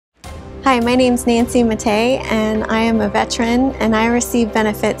Hi, my name's Nancy Matei, and I am a veteran, and I receive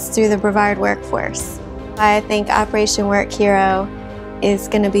benefits through the Brevard workforce. I think Operation Work Hero is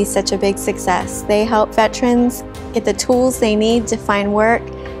going to be such a big success. They help veterans get the tools they need to find work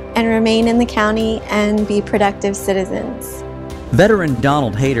and remain in the county and be productive citizens. Veteran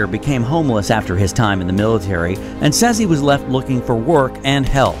Donald Hayter became homeless after his time in the military and says he was left looking for work and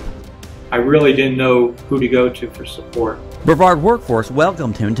help. I really didn't know who to go to for support. Brevard Workforce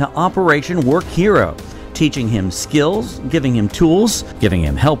welcomed him to Operation Work Hero, teaching him skills, giving him tools, giving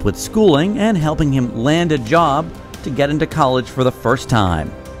him help with schooling, and helping him land a job to get into college for the first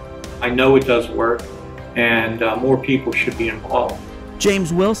time. I know it does work, and more people should be involved.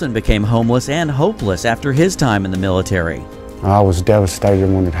 James Wilson became homeless and hopeless after his time in the military. I was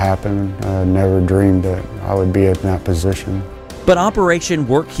devastated when it happened. I never dreamed that I would be in that position. But Operation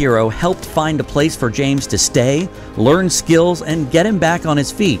Work Hero helped find a place for James to stay, learn skills, and get him back on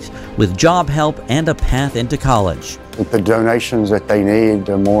his feet with job help and a path into college. With the donations that they need,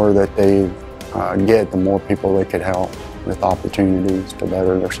 the more that they get, the more people they could help with opportunities to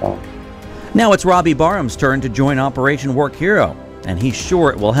better themselves. Now it's Robbie Barham's turn to join Operation Work Hero, and he's sure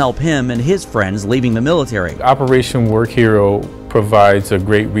it will help him and his friends leaving the military. Operation Work Hero provides a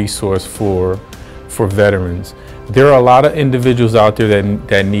great resource for veterans. There are a lot of individuals out there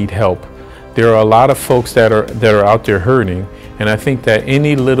that need help. There are a lot of folks that are out there hurting, and I think that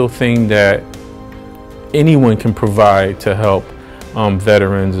any little thing that anyone can provide to help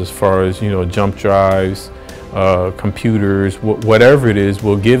veterans, as far as jump drives, computers, whatever it is,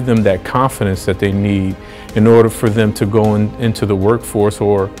 will give them that confidence that they need in order for them to go into the workforce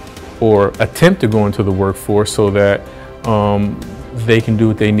or attempt to go into the workforce, so that they can do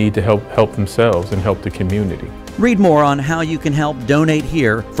what they need to help themselves and help the community. Read more on how you can help donate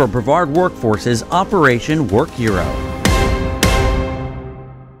here for Brevard Workforce's Operation Work Hero.